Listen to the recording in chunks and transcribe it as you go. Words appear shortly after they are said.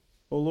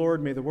O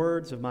Lord, may the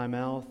words of my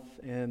mouth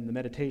and the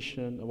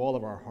meditation of all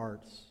of our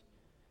hearts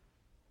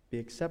be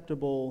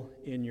acceptable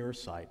in your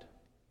sight.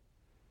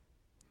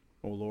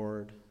 O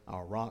Lord,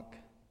 our rock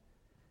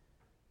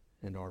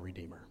and our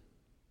Redeemer.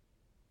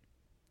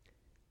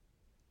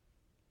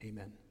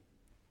 Amen.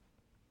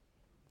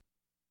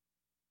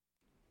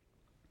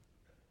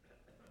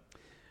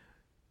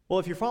 Well,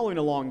 if you're following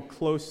along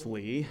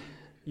closely,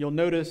 you'll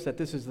notice that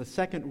this is the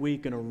second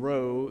week in a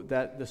row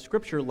that the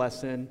scripture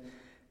lesson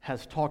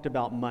has talked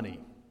about money.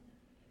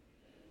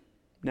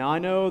 Now, I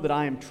know that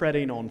I am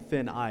treading on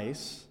thin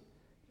ice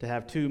to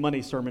have two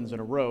money sermons in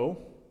a row,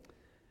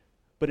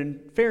 but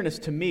in fairness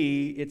to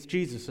me, it's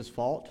Jesus'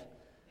 fault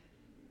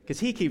because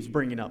he keeps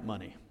bringing up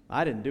money.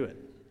 I didn't do it.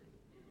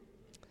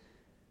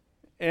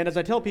 And as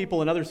I tell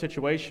people in other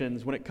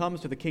situations, when it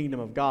comes to the kingdom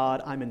of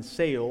God, I'm in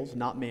sales,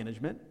 not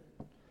management.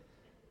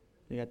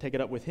 You got to take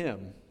it up with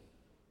him.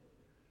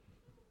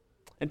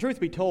 And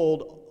truth be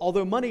told,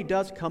 although money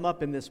does come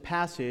up in this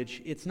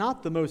passage, it's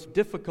not the most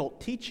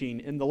difficult teaching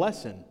in the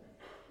lesson.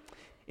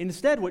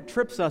 Instead, what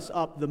trips us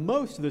up the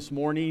most this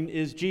morning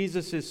is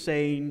Jesus is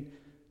saying,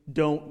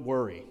 don't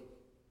worry.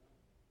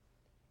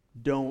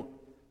 Don't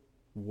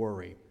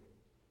worry.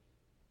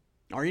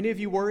 Are any of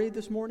you worried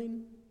this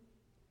morning?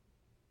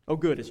 Oh,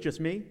 good, it's just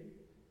me?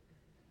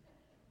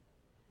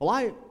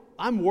 Well,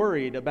 I'm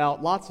worried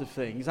about lots of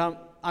things.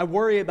 I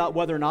worry about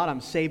whether or not I'm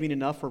saving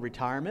enough for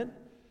retirement.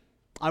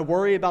 I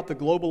worry about the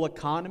global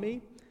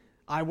economy.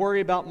 I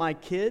worry about my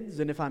kids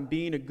and if I'm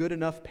being a good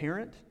enough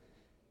parent.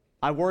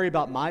 I worry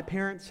about my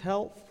parents'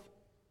 health.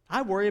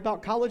 I worry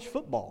about college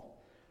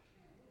football.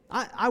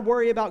 I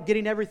worry about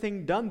getting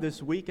everything done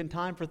this week in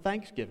time for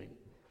Thanksgiving.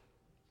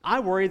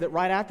 I worry that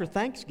right after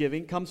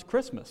Thanksgiving comes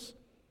Christmas.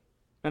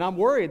 And I'm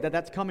worried that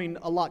that's coming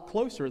a lot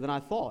closer than I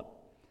thought.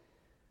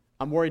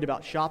 I'm worried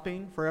about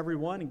shopping for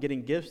everyone and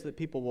getting gifts that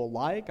people will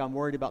like. I'm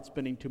worried about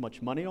spending too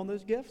much money on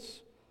those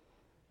gifts.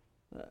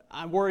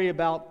 I worry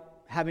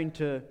about having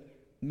to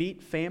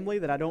meet family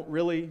that I don't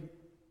really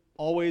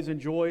always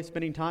enjoy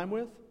spending time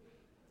with.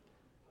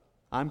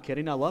 I'm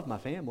kidding, I love my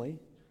family.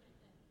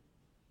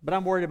 But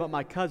I'm worried about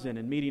my cousin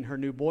and meeting her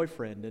new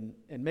boyfriend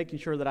and making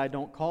sure that I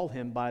don't call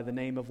him by the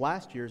name of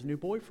last year's new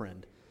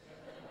boyfriend.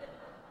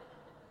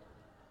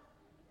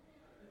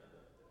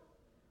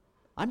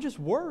 I'm just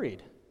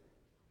worried.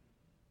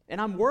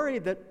 And I'm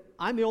worried that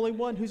I'm the only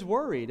one who's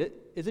worried.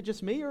 Is it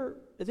just me, or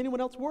is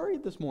anyone else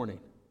worried this morning?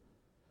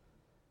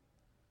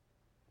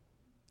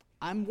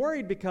 I'm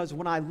worried because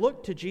when I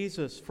look to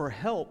Jesus for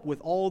help with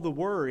all the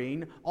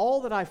worrying, all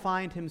that I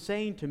find him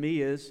saying to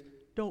me is,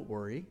 don't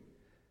worry.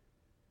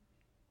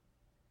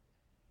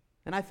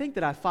 And I think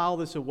that I file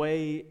this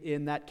away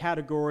in that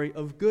category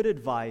of good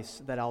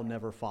advice that I'll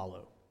never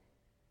follow.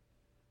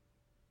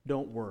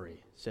 Don't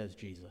worry, says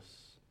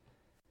Jesus.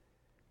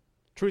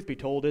 Truth be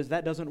told is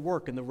that doesn't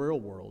work in the real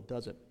world,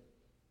 does it?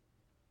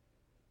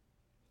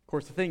 Of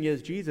course, the thing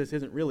is, Jesus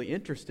isn't really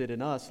interested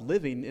in us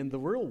living in the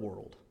real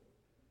world.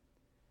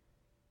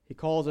 He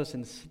calls us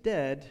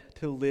instead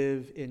to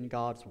live in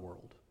God's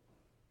world,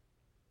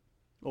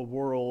 a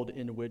world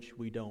in which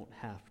we don't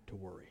have to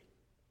worry.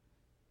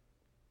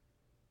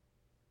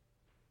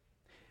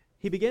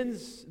 He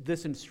begins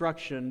this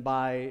instruction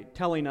by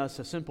telling us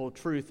a simple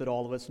truth that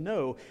all of us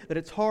know, that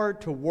it's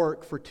hard to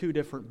work for two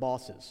different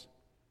bosses.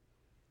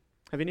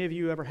 Have any of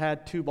you ever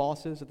had two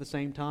bosses at the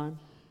same time?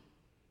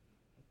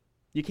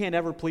 You can't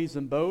ever please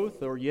them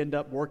both, or you end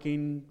up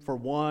working for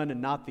one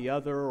and not the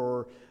other,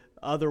 or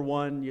other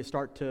one you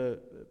start to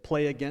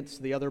play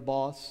against the other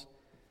boss.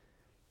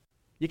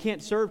 You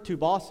can't serve two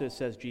bosses,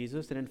 says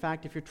Jesus, and in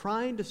fact, if you're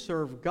trying to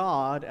serve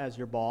God as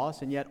your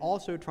boss and yet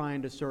also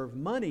trying to serve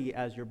money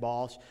as your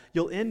boss,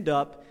 you'll end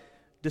up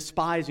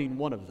despising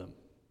one of them.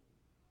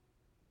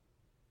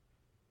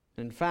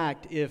 In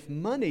fact, if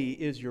money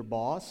is your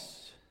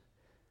boss,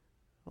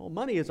 well,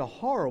 money is a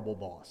horrible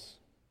boss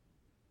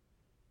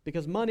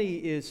because money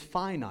is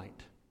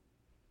finite.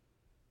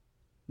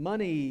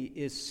 Money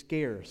is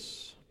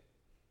scarce.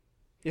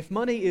 If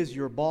money is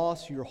your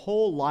boss, your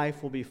whole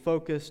life will be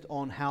focused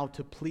on how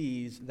to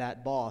please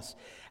that boss,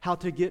 how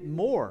to get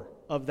more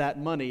of that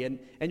money. And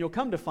you'll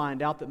come to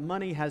find out that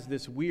money has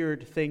this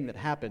weird thing that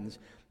happens.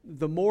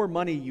 The more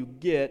money you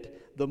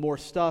get, the more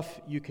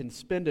stuff you can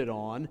spend it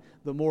on,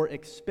 the more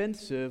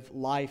expensive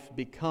life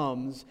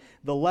becomes,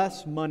 the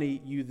less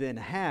money you then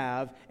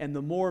have, and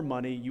the more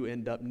money you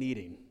end up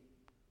needing.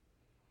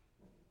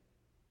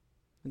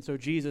 And so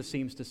Jesus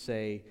seems to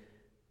say,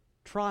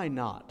 try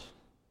not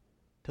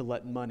to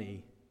let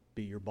money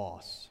be your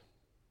boss.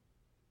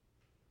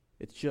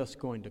 It's just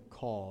going to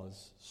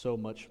cause so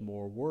much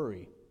more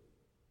worry.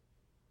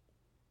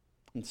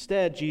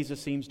 Instead, Jesus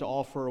seems to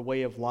offer a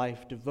way of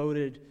life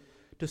devoted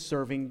to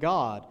serving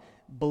God,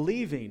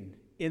 believing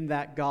in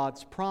that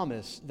God's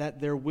promise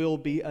that there will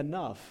be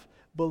enough,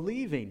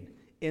 believing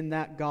in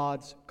that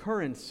God's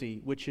currency,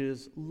 which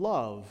is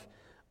love,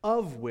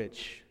 of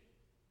which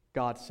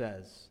God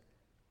says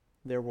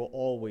there will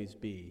always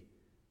be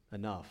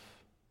enough.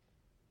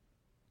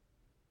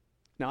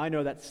 Now, I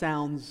know that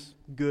sounds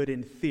good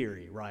in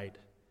theory, right?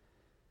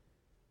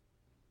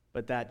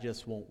 but that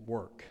just won't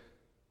work.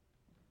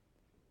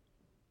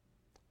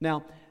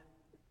 Now,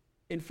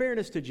 in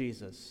fairness to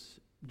Jesus,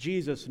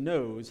 Jesus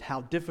knows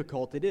how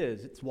difficult it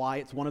is. It's why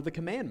it's one of the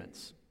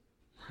commandments,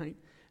 right?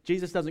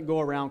 Jesus doesn't go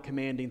around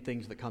commanding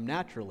things that come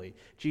naturally.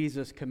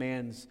 Jesus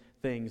commands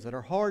things that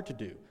are hard to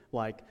do,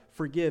 like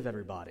forgive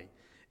everybody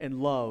and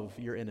love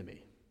your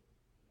enemy.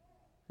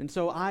 And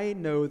so I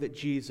know that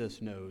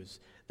Jesus knows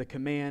the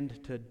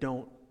command to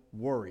don't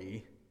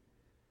worry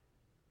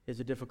is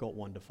a difficult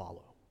one to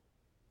follow.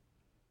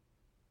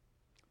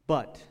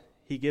 But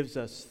he gives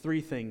us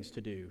 3 things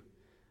to do.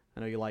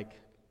 I know you like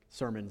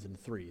sermons in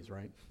 3s,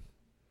 right?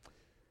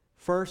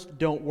 First,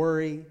 don't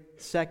worry.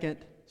 Second,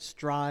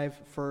 strive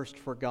first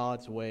for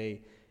God's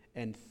way.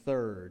 And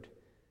third,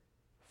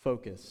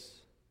 focus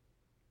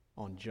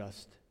on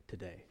just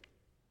today.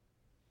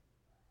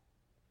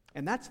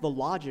 And that's the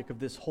logic of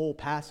this whole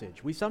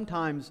passage. We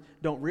sometimes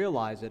don't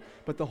realize it,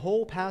 but the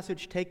whole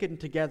passage taken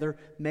together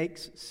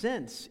makes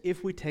sense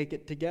if we take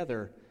it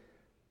together.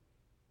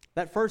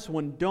 That first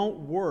one, don't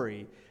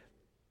worry.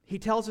 He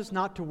tells us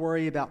not to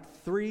worry about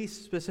 3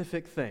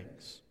 specific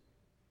things.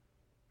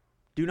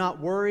 Do not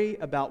worry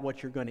about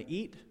what you're going to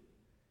eat.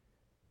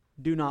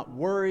 Do not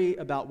worry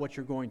about what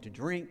you're going to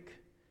drink.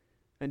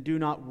 And do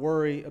not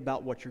worry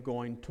about what you're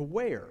going to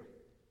wear.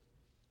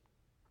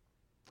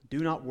 Do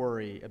not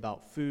worry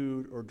about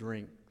food or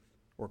drink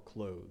or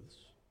clothes.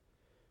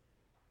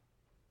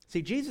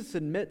 See, Jesus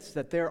admits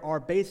that there are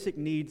basic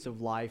needs of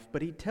life,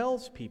 but he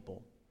tells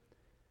people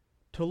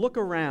to look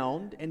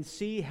around and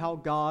see how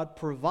God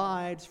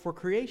provides for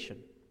creation.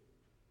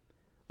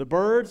 The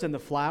birds and the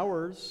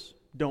flowers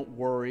don't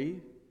worry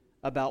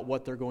about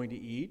what they're going to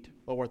eat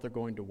or what they're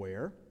going to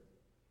wear.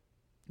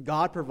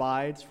 God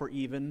provides for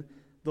even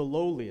the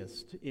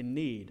lowliest in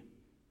need.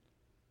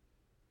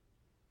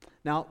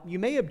 Now, you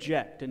may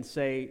object and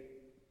say,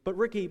 but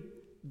Ricky,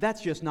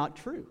 that's just not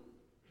true.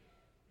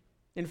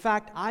 In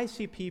fact, I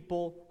see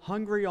people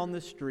hungry on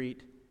the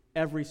street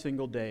every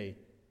single day.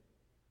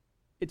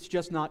 It's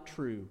just not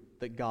true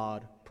that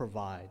God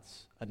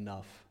provides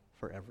enough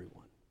for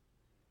everyone.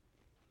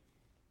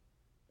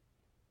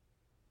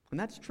 And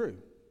that's true.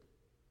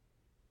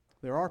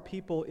 There are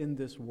people in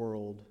this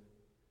world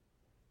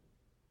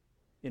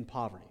in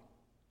poverty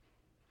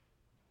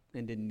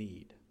and in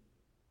need.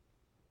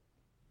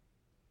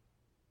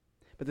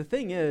 But the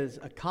thing is,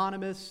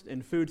 economists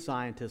and food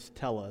scientists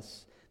tell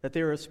us that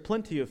there is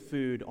plenty of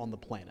food on the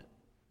planet.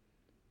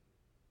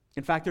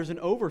 In fact, there's an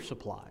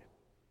oversupply.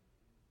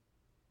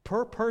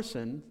 Per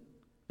person,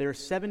 there's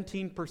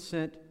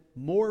 17%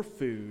 more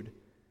food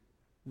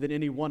than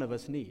any one of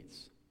us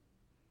needs.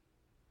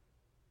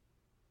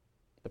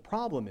 The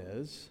problem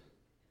is,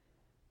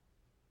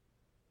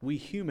 we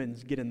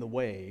humans get in the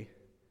way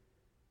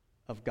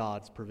of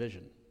God's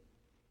provision.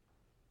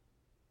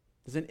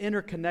 There's an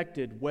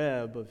interconnected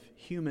web of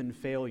human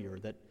failure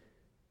that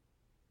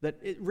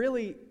it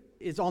really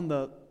is on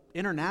the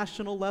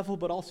international level,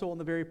 but also on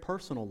the very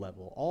personal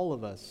level. All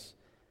of us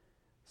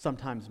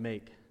sometimes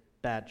make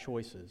bad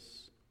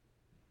choices.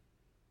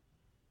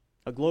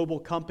 A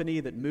global company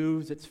that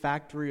moves its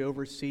factory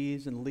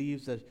overseas and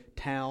leaves a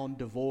town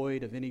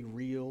devoid of any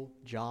real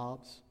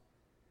jobs.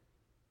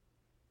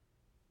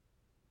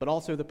 But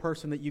also the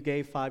person that you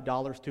gave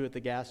 $5 to at the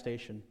gas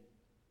station,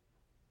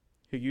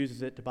 who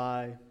uses it to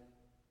buy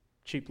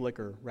cheap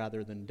liquor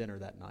rather than dinner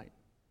that night.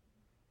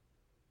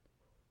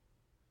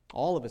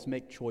 All of us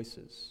make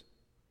choices.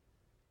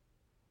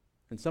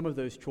 And some of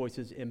those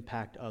choices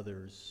impact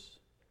others.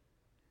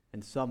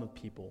 And some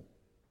people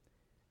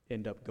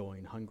end up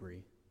going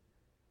hungry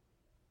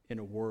in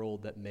a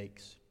world that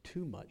makes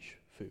too much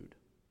food.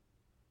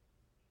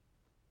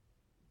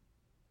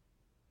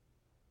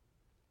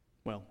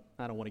 Well,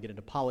 I don't want to get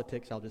into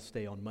politics. I'll just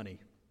stay on money.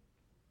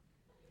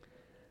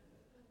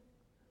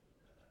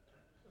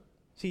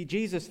 See,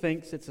 Jesus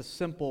thinks it's a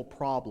simple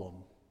problem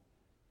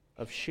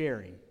of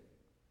sharing.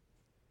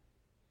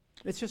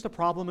 It's just a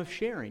problem of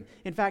sharing.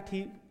 In fact,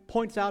 he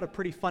points out a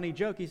pretty funny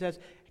joke. He says,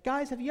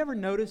 guys, have you ever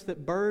noticed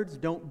that birds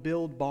don't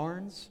build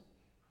barns?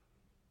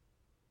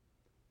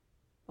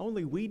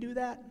 Only we do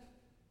that?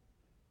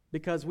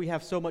 Because we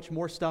have so much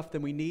more stuff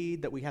than we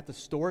need that we have to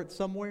store it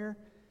somewhere?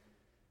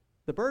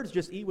 The birds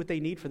just eat what they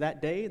need for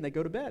that day and they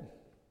go to bed.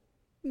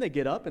 And they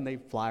get up and they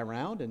fly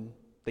around and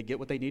they get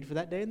what they need for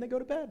that day and they go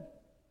to bed.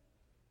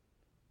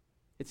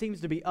 It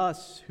seems to be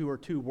us who are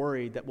too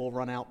worried that we'll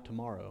run out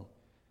tomorrow,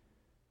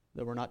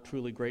 that we're not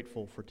truly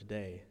grateful for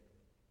today.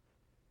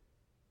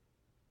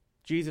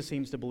 Jesus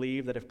seems to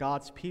believe that if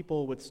God's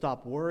people would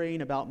stop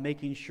worrying about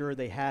making sure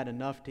they had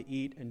enough to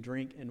eat and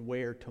drink and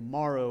wear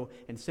tomorrow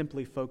and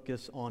simply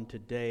focus on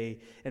today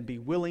and be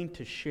willing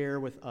to share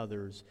with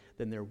others,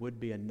 then there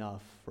would be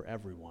enough for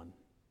everyone.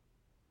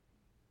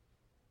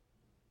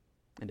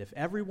 And if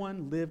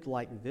everyone lived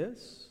like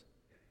this,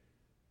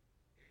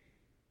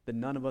 then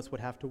none of us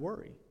would have to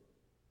worry.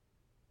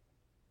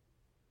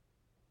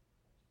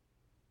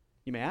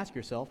 You may ask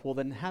yourself, well,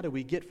 then how do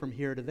we get from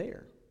here to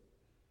there?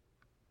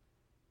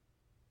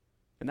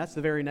 And that's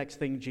the very next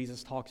thing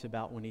Jesus talks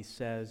about when he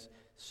says,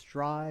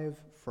 strive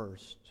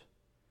first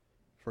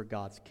for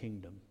God's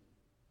kingdom.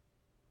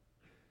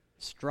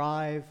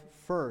 Strive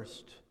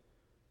first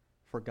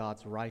for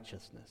God's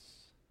righteousness.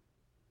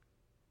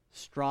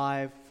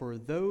 Strive for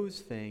those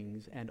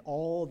things, and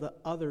all the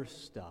other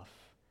stuff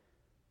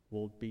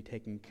will be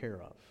taken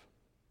care of.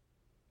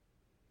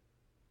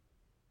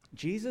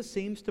 Jesus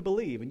seems to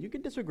believe, and you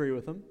can disagree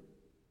with him.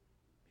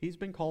 He's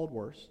been called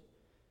worse.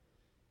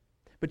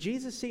 But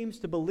Jesus seems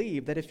to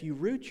believe that if you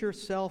root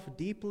yourself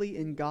deeply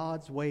in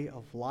God's way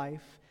of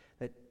life,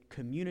 that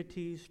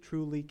communities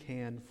truly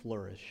can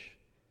flourish.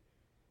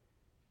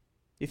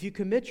 If you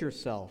commit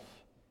yourself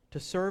to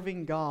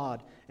serving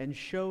God and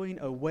showing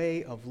a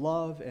way of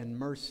love and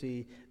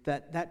mercy,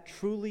 that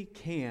truly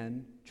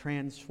can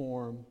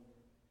transform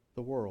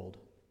the world.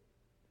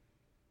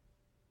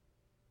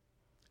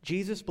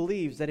 Jesus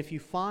believes that if you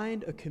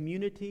find a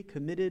community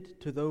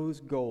committed to those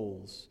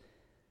goals,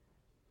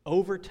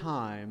 over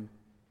time,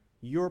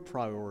 your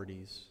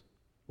priorities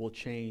will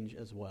change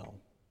as well.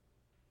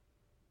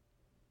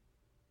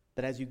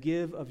 That as you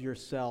give of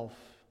yourself,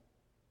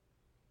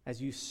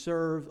 as you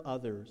serve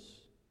others,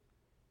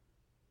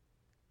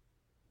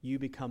 you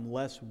become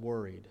less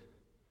worried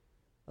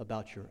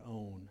about your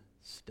own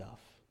stuff.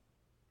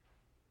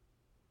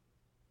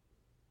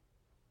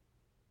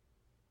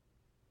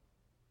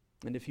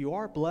 And if you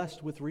are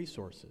blessed with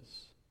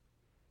resources,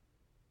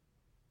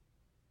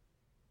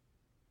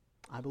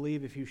 I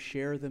believe if you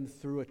share them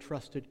through a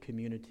trusted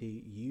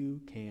community,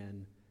 you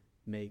can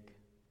make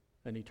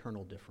an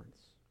eternal difference.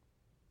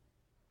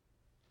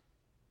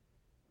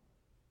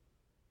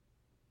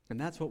 And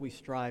that's what we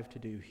strive to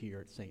do here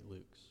at St.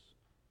 Luke's.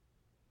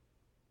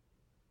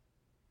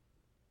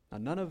 Now,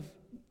 none of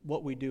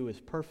what we do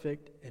is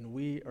perfect, and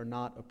we are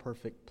not a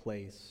perfect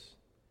place.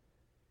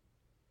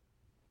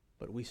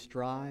 But we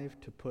strive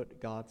to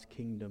put God's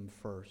kingdom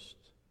first.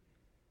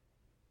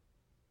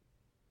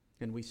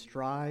 And we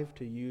strive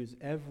to use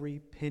every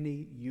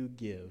penny you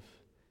give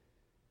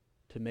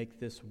to make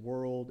this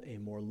world a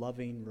more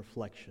loving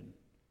reflection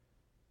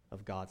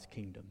of God's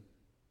kingdom.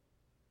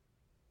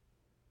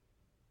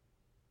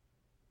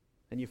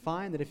 And you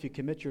find that if you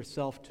commit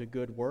yourself to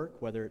good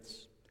work, whether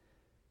it's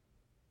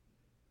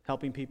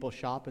helping people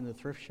shop in the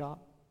thrift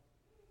shop,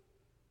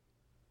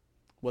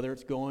 whether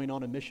it's going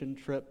on a mission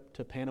trip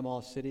to Panama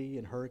City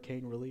in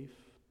hurricane relief,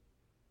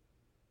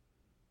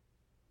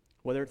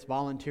 whether it's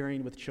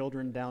volunteering with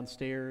children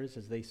downstairs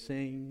as they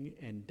sing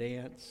and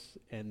dance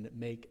and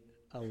make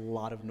a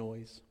lot of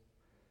noise.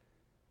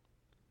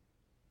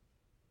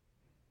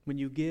 When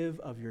you give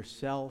of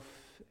yourself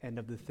and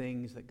of the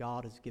things that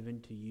God has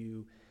given to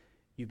you,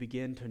 you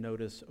begin to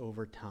notice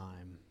over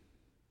time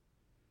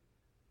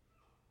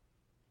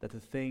that the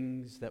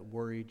things that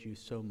worried you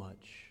so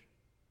much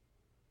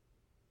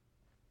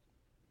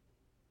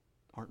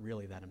aren't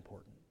really that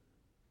important.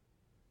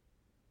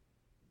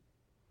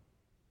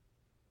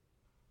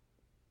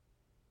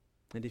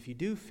 And if you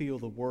do feel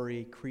the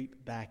worry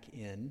creep back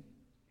in,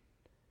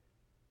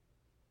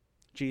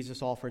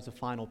 Jesus offers a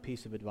final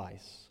piece of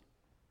advice.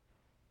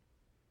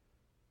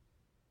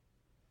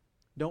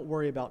 Don't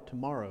worry about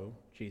tomorrow,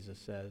 Jesus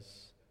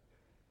says,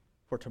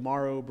 for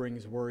tomorrow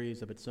brings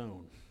worries of its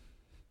own.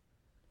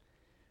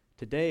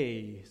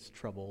 Today's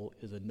trouble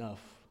is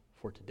enough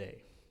for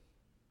today.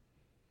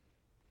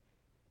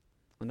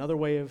 Another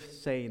way of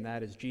saying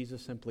that is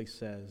Jesus simply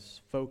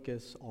says,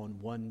 focus on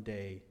one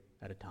day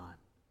at a time.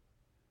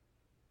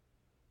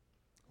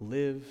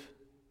 Live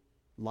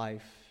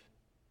life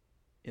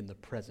in the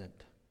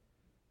present.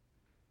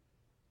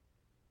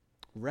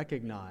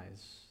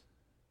 Recognize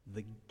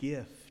the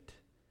gift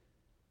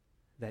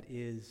that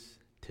is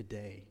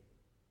today.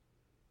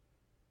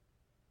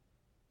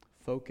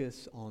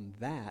 Focus on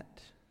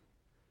that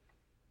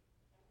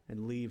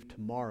and leave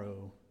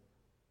tomorrow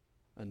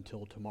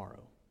until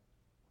tomorrow.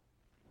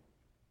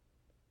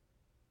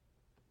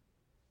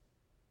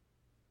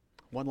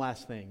 One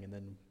last thing, and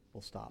then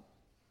we'll stop.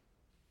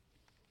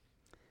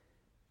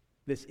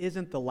 This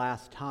isn't the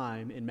last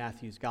time in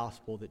Matthew's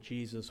gospel that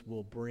Jesus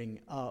will bring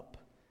up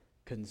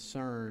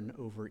concern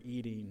over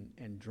eating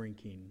and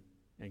drinking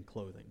and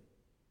clothing.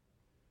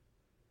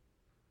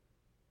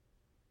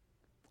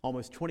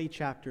 Almost 20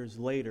 chapters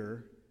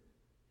later,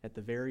 at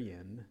the very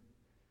end,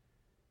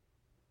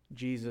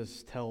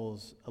 Jesus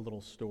tells a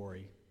little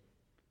story.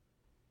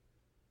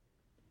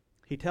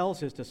 He tells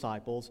his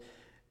disciples,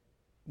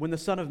 when the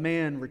Son of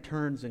Man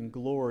returns in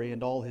glory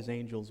and all his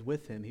angels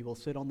with him, he will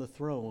sit on the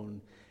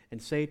throne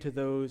and say to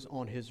those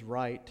on his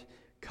right,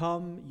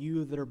 come,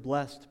 you that are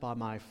blessed by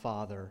my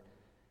Father,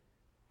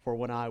 for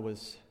when I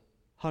was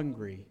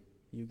hungry,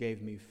 you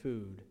gave me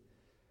food.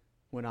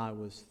 When I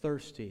was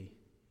thirsty,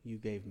 you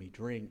gave me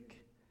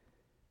drink.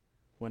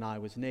 When I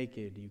was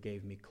naked, you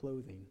gave me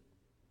clothing.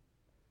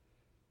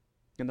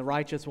 And the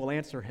righteous will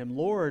answer him,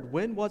 Lord,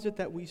 when was it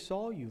that we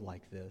saw you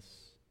like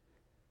this?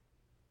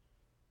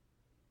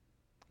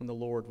 And the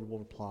Lord will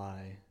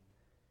reply,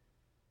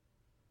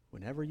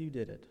 whenever you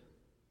did it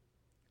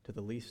to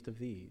the least of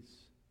these,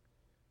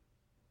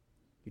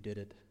 you did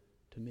it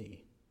to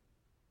me.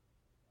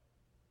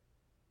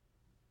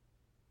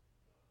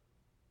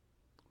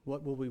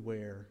 What will we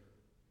wear?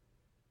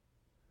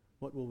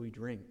 What will we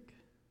drink?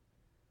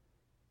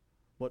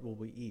 What will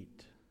we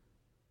eat?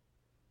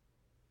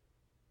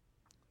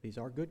 These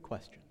are good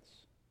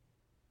questions.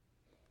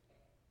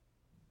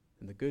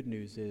 And the good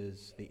news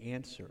is the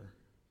answer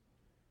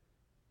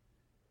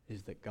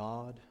is that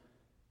God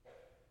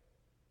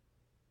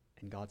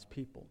and God's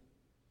people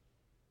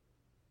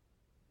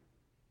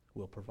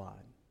will provide.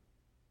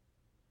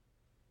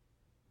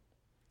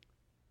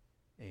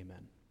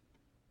 Amen.